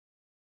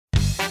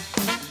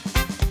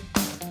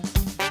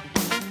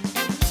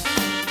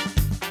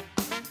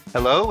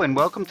Hello, and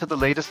welcome to the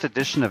latest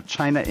edition of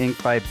China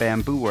Inc. by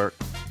Bamboo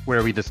Works,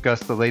 where we discuss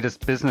the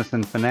latest business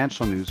and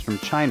financial news from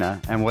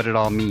China and what it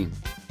all means.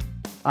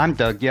 I'm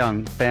Doug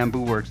Young,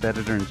 Bamboo Works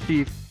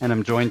editor-in-chief, and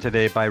I'm joined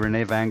today by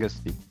Renee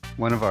Vangesty,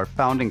 one of our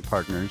founding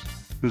partners,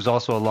 who's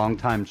also a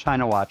longtime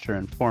China watcher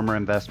and former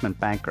investment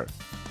banker.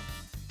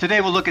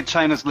 Today we'll look at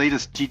China's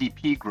latest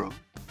GDP growth,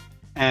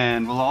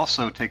 and we'll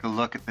also take a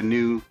look at the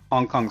new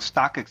Hong Kong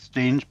Stock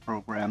Exchange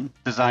program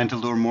designed to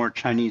lure more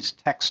Chinese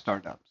tech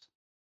startups.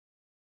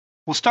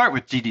 We'll start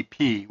with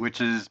GDP, which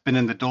has been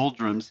in the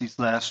doldrums these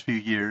last few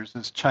years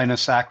as China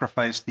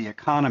sacrificed the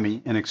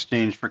economy in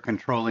exchange for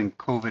controlling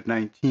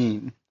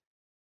COVID-19.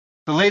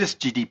 The latest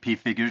GDP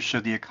figures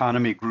show the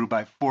economy grew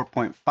by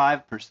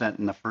 4.5%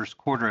 in the first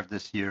quarter of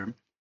this year,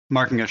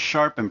 marking a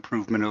sharp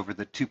improvement over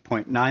the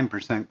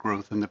 2.9%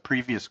 growth in the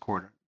previous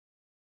quarter.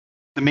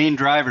 The main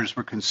drivers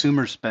were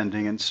consumer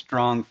spending and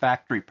strong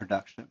factory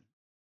production.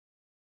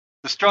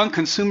 The strong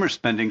consumer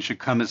spending should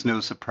come as no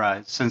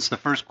surprise, since the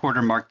first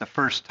quarter marked the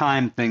first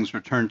time things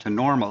returned to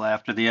normal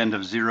after the end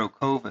of zero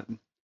COVID.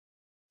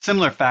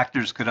 Similar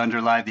factors could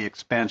underlie the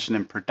expansion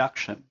in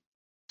production.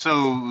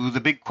 So the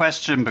big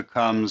question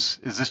becomes,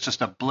 is this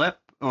just a blip,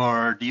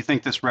 or do you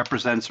think this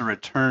represents a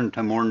return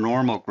to more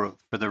normal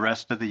growth for the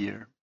rest of the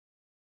year?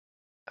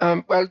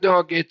 Well,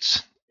 Doug,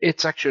 it's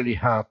actually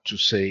hard to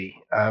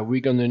say. We're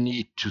going to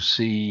need to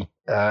see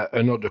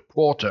another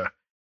quarter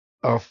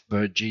of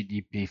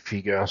GDP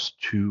figures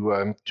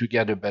to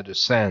get a better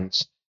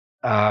sense.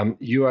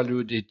 You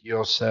alluded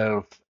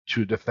yourself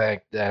to the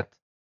fact that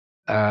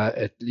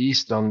at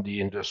least on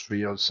the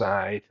industrial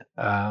side,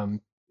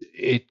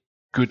 it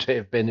could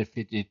have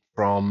benefited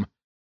from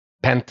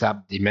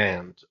pent-up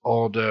demand.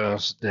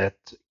 Orders that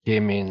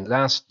came in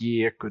last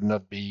year could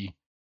not be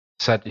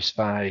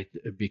satisfied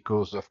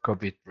because of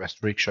COVID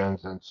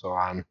restrictions and so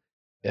on,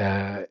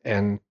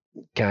 and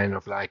kind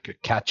of like a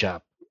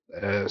catch-up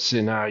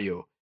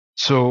scenario.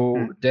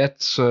 So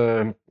that's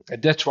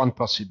one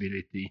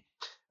possibility.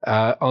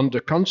 On the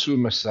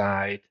consumer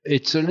side,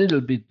 it's a little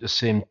bit the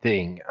same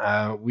thing.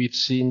 We've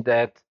seen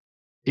that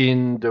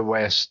in the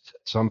West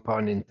at some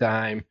point in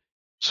time,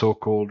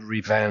 so-called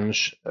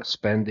revenge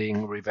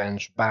spending,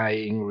 revenge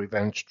buying,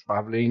 revenge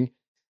traveling.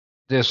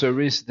 There's a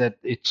risk that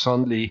it's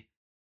only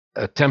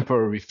a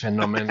temporary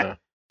phenomenon.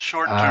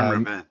 Short-term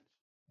revenge.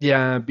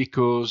 Yeah,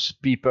 because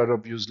people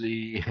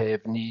obviously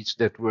have needs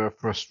that were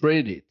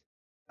frustrated.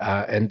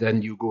 And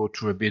then you go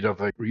through a bit of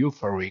a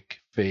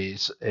euphoric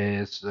phase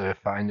as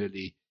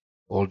finally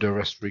all the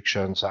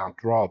restrictions are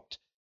dropped.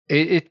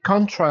 It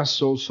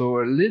contrasts also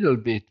a little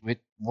bit with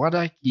what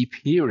I keep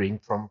hearing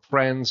from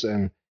friends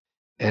and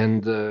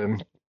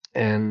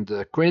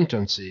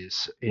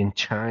acquaintances in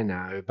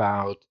China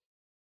about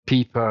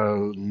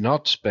people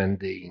not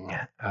spending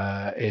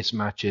as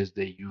much as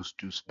they used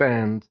to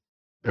spend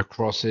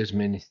across as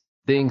many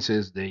things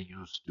as they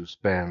used to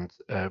spend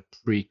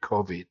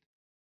pre-COVID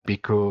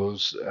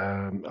because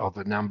of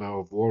a number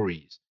of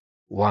worries.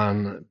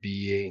 One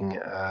being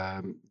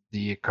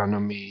the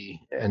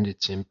economy and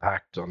its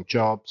impact on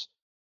jobs,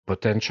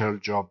 potential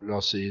job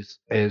losses,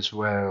 as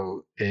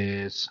well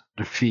as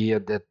the fear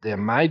that there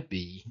might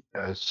be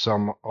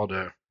some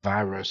other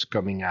virus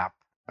coming up,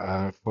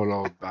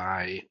 followed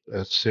by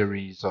a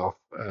series of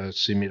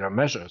similar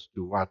measures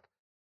to what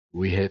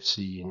we have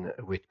seen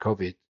with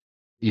COVID,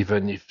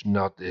 even if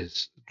not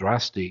as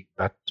drastic,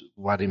 but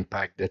what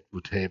impact that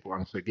would have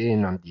once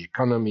again on the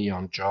economy,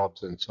 on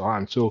jobs, and so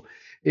on. So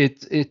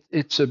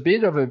it's a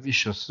bit of a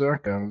vicious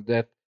circle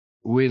that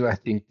will, I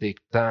think,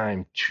 take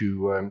time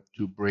to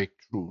break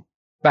through.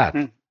 But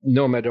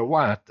no matter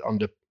what, on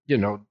the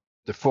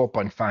the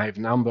 4.5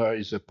 number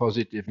is a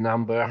positive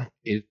number.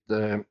 It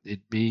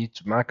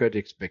beats market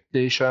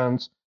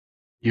expectations.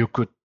 You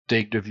could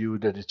take the view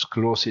that it's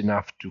close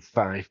enough to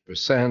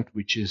 5%,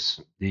 which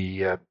is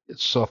the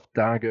soft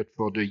target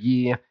for the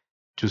year,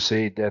 to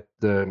say that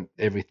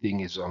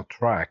everything is on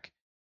track.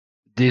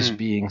 This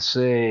being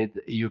said,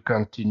 you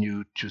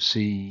continue to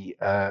see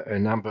a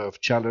number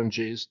of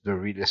challenges: the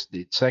real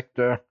estate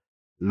sector,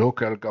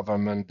 local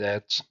government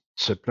debts,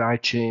 supply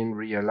chain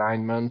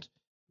realignment,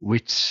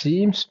 which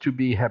seems to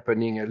be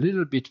happening a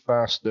little bit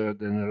faster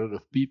than a lot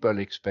of people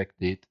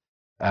expected.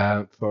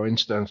 For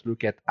instance,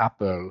 look at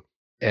Apple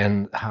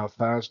and how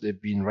fast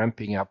they've been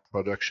ramping up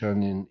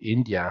production in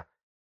India,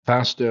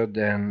 faster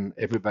than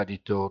everybody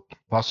thought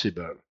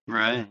possible.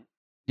 Right.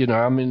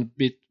 I'm in a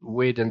bit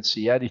wait and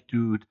see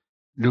attitude,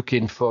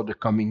 looking for the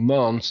coming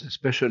months,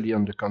 especially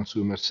on the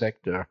consumer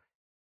sector,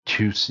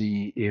 to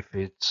see if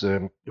it's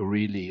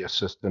really a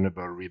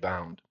sustainable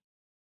rebound.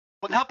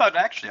 Well, how about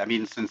actually, I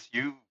mean, since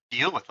you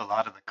deal with a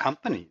lot of the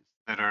companies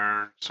that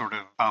are sort of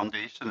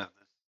foundation of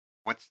this,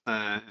 what's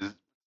the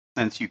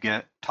sense you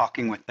get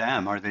talking with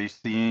them? Are they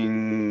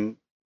seeing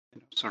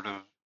sort of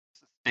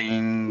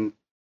sustained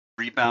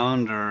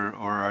rebound, or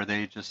are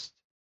they just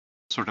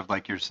sort of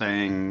like you're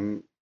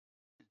saying,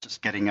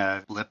 just getting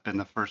a blip in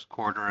the first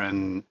quarter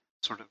and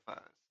sort of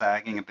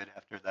sagging a bit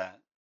after that?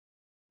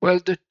 Well,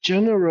 the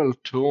general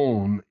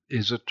tone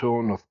is a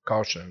tone of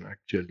caution,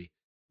 actually.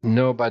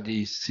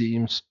 nobody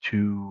seems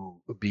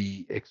to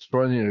be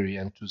extraordinarily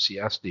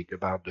enthusiastic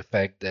about the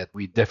fact that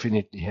we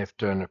definitely have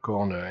turned a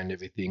corner and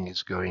everything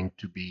is going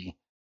to be,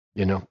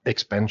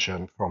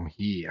 expansion from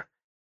here.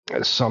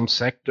 Some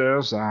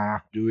sectors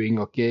are doing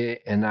okay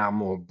and are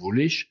more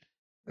bullish,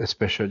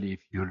 especially if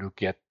you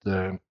look at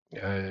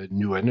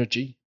new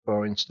energy,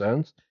 for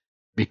instance,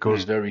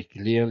 because very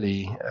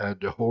clearly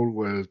the whole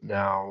world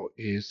now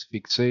is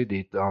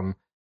fixated on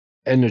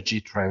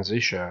energy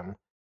transition.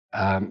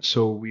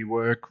 So we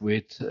work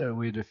with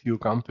a few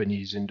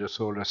companies in the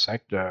solar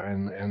sector,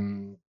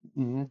 and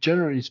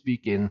generally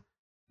speaking,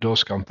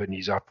 those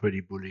companies are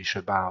pretty bullish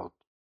about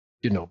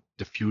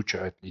the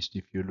future. At least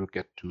if you look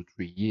at 2-3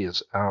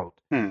 years out.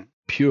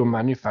 Pure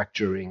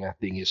manufacturing, I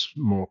think, is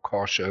more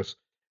cautious,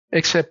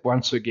 except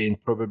once again,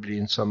 probably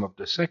in some of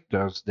the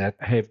sectors that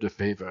have the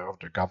favor of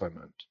the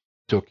government.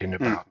 Talking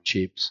about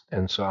chips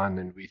and so on,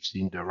 and we've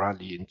seen the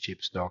rally in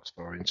chip stocks,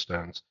 for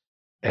instance,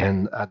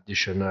 and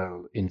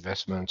additional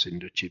investments in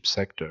the chip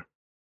sector.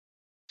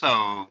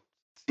 So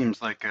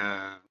seems like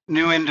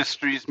new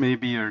industries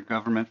maybe or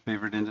government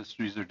favored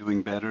industries are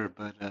doing better,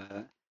 but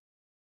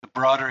the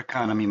broader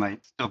economy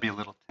might still be a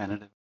little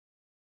tentative.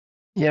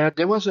 Yeah,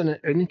 there was an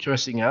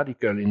interesting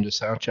article in the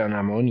South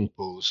China Morning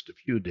Post a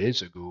few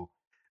days ago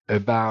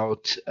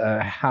about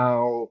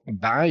how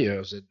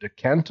buyers at the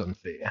Canton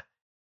Fair,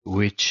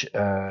 which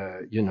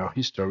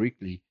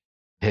historically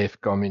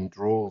have come in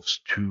droves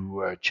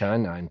to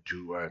China and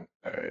to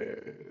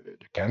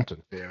the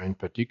Canton Fair in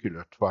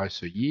particular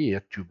twice a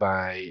year to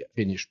buy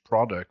finished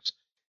products,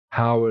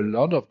 how a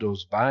lot of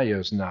those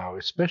buyers now,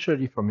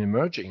 especially from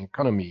emerging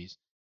economies,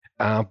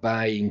 are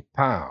buying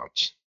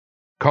parts,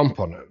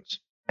 components,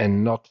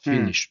 and not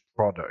finished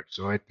products,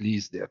 or at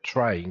least they're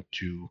trying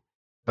to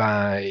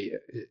buy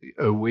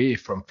away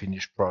from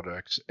finished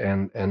products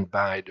and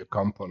buy the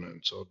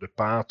components or the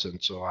parts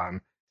and so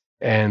on,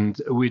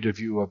 and with a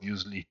view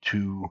obviously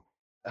to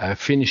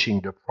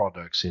finishing the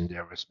products in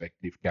their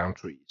respective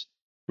countries.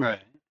 Right.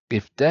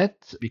 If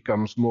that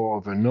becomes more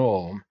of a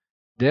norm,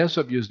 there's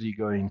obviously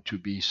going to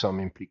be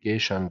some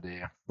implication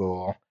there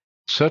for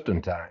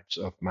certain types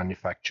of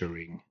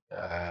manufacturing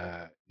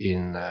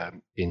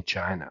in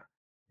China.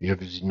 You're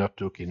obviously not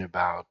talking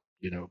about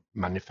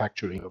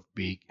manufacturing of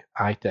big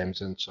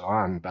items and so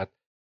on, but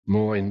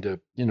more in the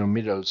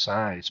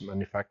middle-sized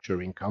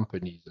manufacturing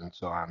companies and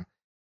so on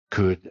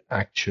could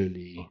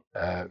actually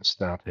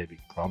start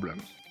having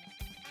problems.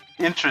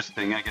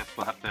 Interesting. I guess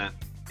we'll have to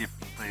see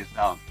if it plays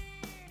out.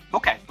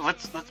 Okay,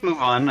 let's move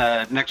on.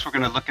 Next, we're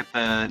going to look at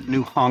the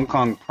new Hong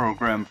Kong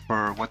program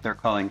for what they're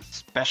calling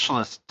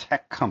specialist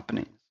tech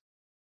companies.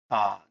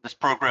 This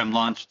program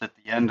launched at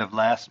the end of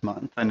last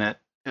month, and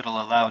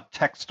it'll allow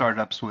tech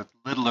startups with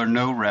little or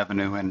no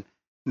revenue and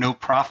no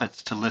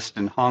profits to list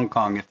in Hong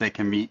Kong if they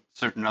can meet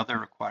certain other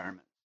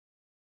requirements.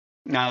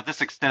 Now, this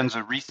extends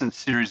a recent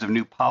series of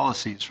new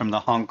policies from the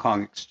Hong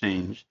Kong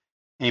Exchange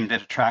aimed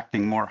at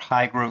attracting more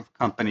high-growth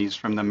companies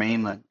from the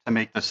mainland to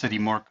make the city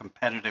more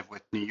competitive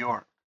with New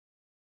York.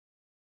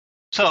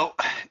 So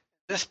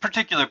this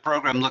particular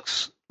program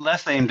looks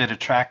less aimed at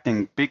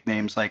attracting big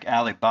names like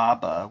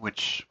Alibaba,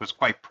 which was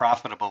quite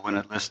profitable when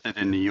it listed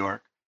in New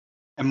York,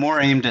 and more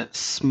aimed at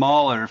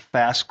smaller,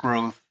 fast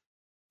growth,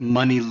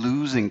 money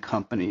losing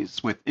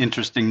companies with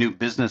interesting new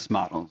business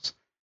models.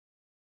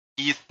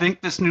 Do you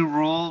think this new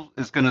rule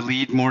is going to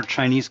lead more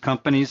Chinese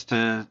companies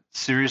to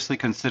seriously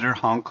consider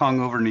Hong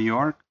Kong over New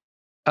York?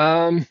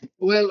 Well,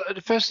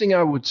 the first thing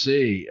I would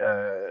say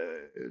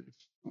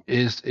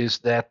is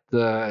that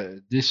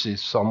this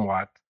is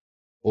somewhat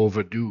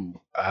overdue.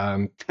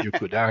 You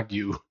could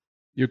argue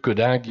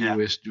Yeah.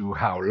 as to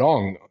how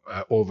long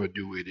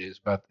overdue it is,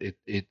 but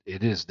it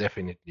is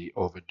definitely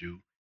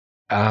overdue.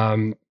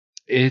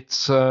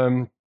 It's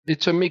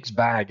a mixed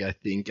bag, I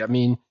think. I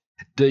mean,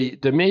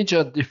 the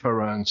major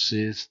difference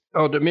is,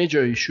 or the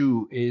major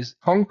issue is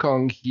Hong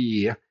Kong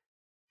here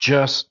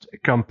just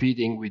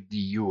competing with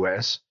the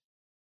US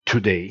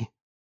today,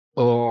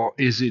 or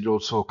is it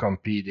also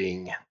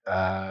competing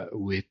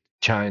with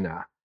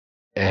China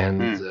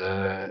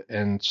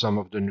and some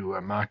of the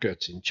newer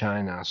markets in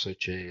China,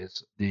 such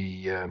as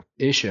the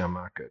Asia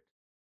market,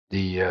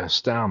 the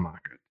Star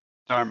market?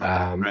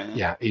 Right.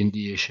 Yeah, in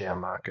the Asia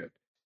market.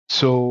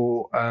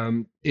 So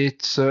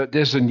it's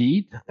there's a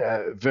need,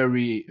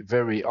 very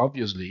very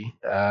obviously.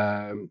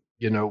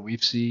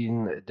 We've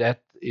seen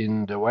that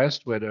in the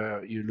West,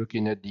 whether you're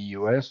looking at the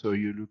US or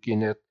you're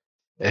looking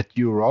at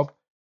Europe.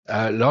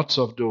 Lots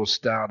of those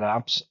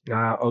startups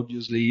are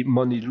obviously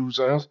money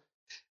losers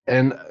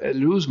and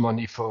lose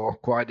money for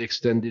quite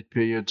extended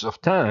periods of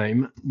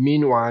time.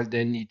 Meanwhile,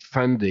 they need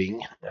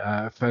funding.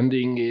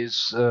 Funding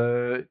is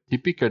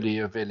typically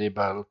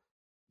available,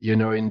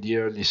 in the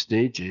early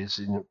stages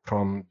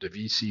from the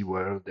VC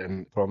world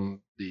and from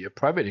the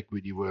private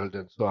equity world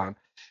and so on.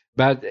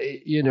 But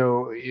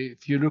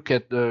if you look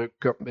at the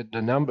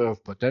number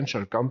of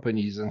potential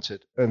companies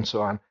and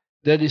so on,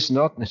 that is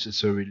not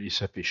necessarily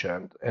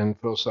sufficient. And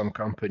for some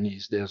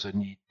companies, there's a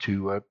need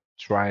to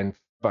try and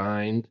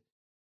find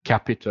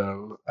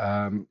capital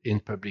in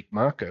public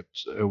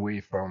markets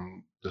away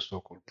from the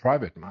so-called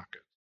private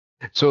market.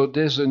 So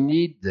there's a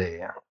need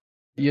there.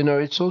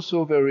 It's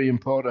also very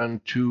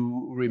important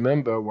to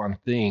remember one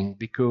thing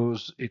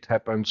because it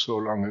happened so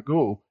long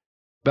ago.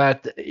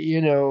 But,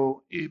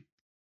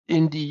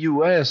 in the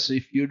US,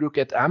 if you look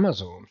at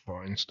Amazon,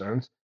 for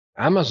instance,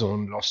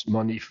 Amazon lost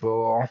money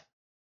for,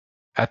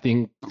 I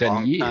think, 10 Long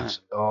time.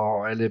 years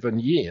or 11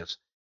 years,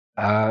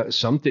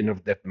 something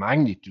of that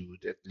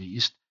magnitude at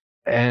least,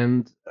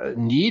 and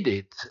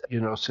needed,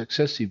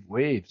 successive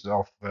waves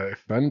of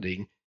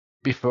funding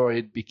before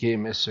it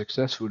became as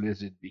successful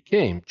as it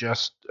became,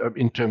 just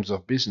in terms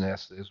of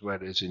business as well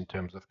as in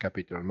terms of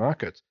capital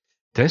markets.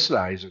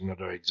 Tesla is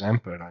another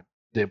example.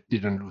 They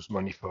didn't lose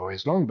money for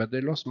as long, but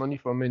they lost money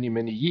for many,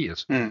 many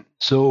years. Mm.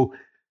 So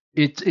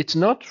it's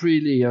not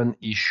really an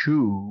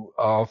issue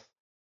of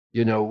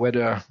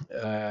whether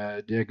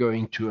they're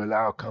going to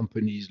allow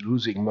companies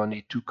losing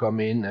money to come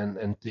in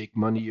and take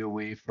money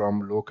away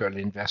from local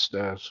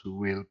investors who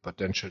will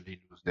potentially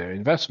lose their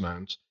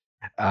investments.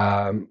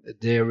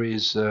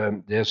 There's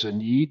a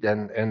need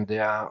and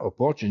there are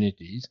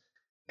opportunities,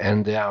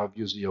 and there are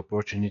obviously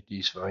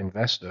opportunities for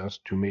investors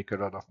to make a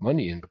lot of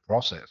money in the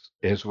process,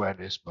 as well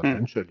as Mm.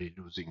 potentially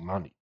losing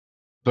money.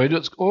 So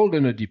it's all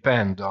going to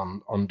depend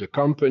on the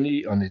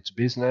company, on its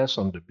business,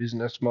 on the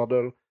business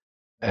model,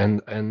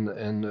 and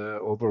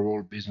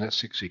overall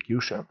business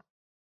execution.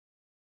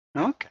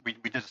 Okay. We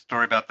did a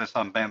story about this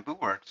on Bamboo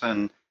Works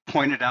and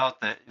pointed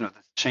out that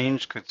this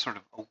change could sort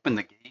of open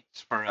the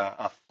gates for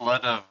a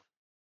flood of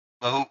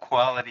low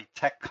quality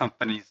tech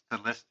companies to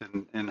list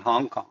in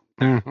Hong Kong.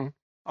 There Mm-hmm.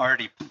 are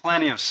already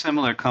plenty of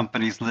similar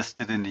companies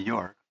listed in New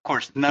York. Of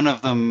course, none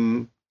of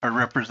them are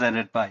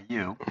represented by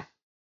you,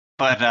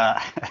 but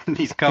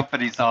these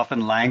companies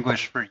often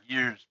languish for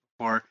years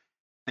before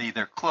they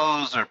either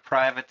close or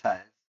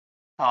privatize.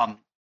 Um,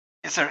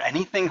 is there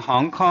anything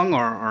Hong Kong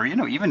or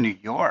even New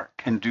York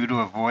can do to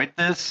avoid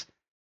this?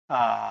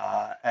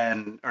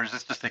 And or is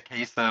this just a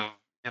case of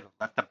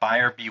let the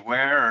buyer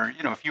beware? Or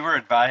if you were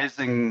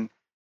advising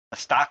a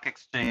stock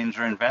exchange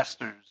or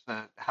investors,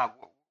 how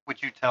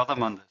would you tell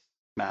them on this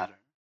matter?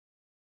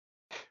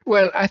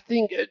 Well, I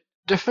think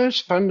the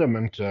first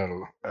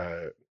fundamental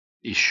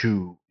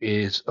issue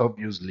is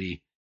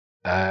obviously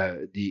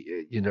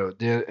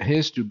there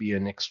has to be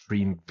an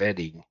extreme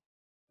vetting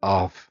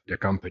of the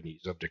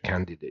companies, of the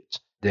candidates.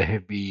 There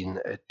have been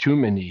too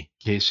many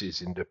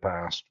cases in the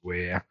past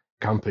where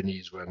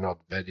companies were not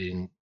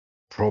vetted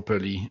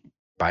properly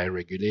by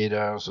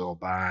regulators or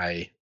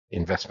by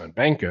investment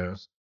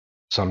bankers,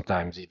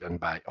 sometimes even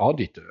by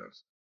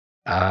auditors,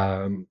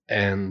 and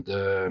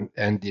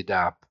ended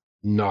up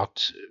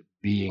not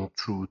being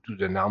true to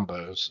the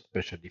numbers,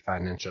 especially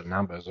financial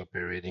numbers,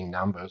 operating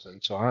numbers,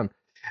 and so on,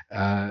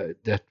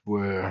 that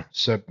were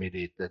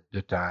submitted at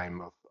the time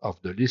of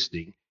the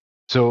listing.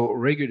 So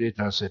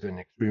regulators have an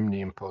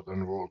extremely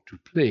important role to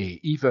play,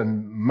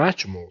 even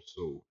much more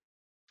so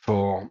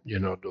for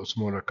those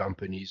smaller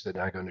companies that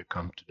are going to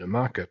come to the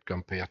market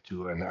compared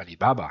to an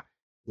Alibaba.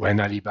 When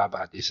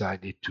Alibaba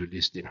decided to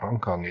list in Hong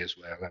Kong as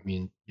well, I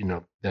mean,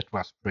 that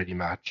was pretty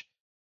much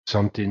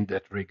something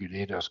that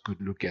regulators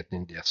could look at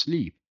in their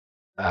sleep.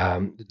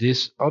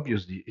 This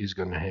obviously is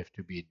going to have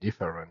to be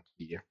different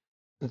here.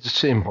 The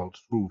same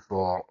holds true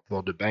for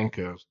the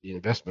bankers, the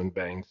investment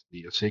banks,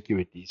 the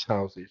securities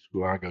houses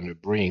who are going to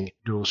bring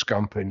those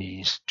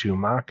companies to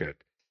market.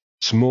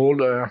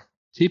 Smaller,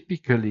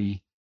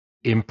 typically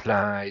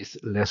implies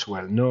less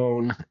well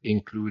known,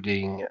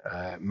 including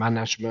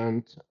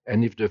management.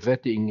 And if the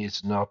vetting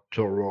is not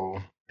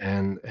thorough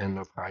and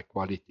of high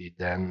quality,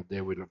 then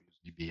there will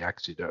obviously be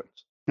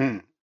accidents. Hmm.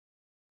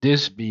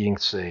 This being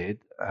said,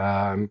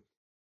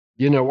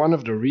 one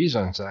of the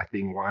reasons I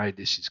think why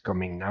this is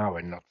coming now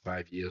and not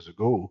 5 years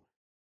ago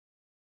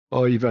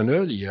or even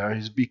earlier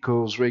is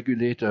because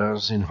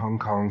regulators in Hong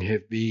Kong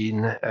have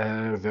been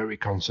very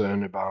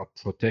concerned about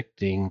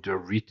protecting the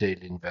retail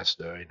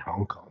investor in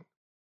Hong Kong.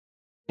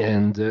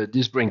 And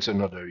this brings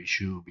another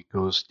issue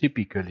because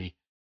typically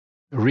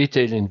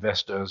retail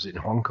investors in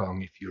Hong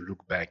Kong, if you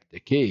look back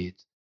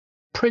decades,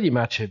 pretty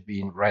much have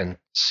been rent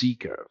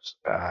seekers.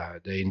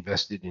 They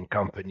invested in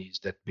companies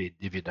that paid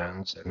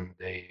dividends and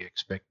they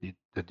expected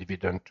the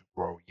dividend to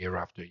grow year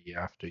after year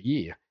after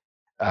year.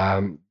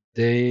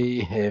 They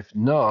have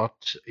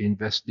not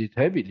invested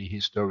heavily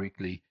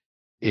historically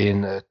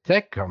in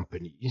tech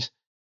companies,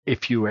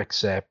 if you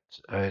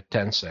accept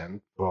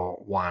Tencent for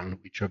one,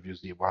 which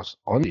obviously was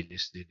only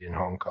listed in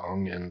Hong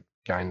Kong and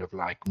kind of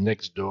like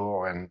next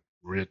door and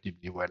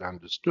relatively well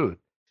understood.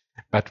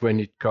 But when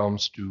it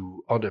comes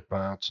to other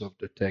parts of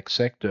the tech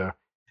sector,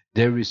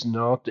 there is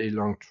not a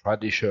long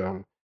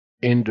tradition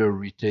in the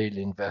retail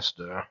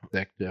investor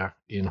sector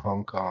in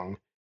Hong Kong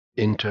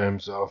in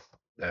terms of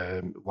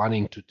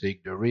wanting to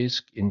take the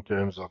risk, in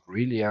terms of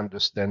really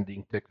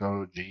understanding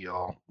technology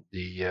or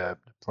the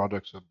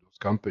products of those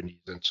companies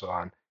and so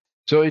on.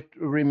 So it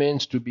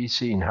remains to be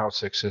seen how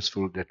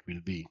successful that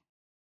will be.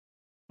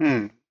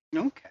 Hmm.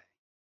 Okay.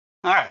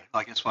 All right.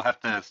 Well, I guess we'll have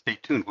to stay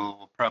tuned.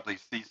 We'll probably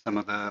see some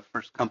of the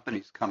first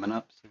companies coming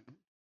up soon.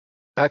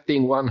 I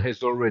think one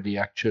has already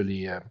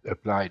actually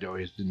applied or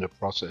is in the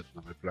process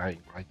of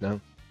applying right now.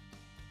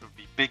 There'll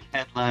be big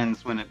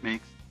headlines when it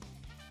makes.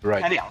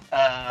 Right. Anyhow,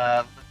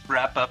 let's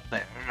wrap up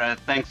there.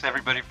 Thanks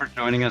everybody for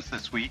joining us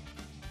this week.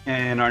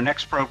 In our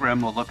next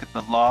program, we'll look at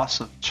the loss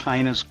of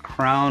China's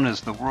crown as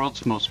the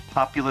world's most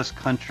populous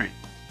country.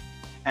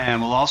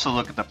 And we'll also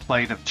look at the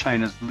plight of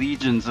China's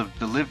legions of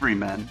delivery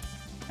men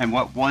and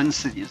what one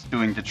city is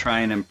doing to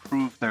try and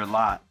improve their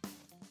lot.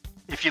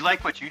 If you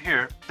like what you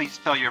hear, please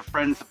tell your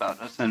friends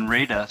about us and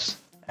rate us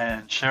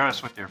and share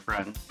us with your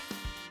friends.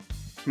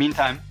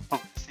 Meantime,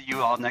 hope to see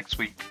you all next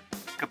week.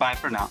 Goodbye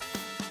for now.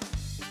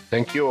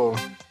 Thank you all.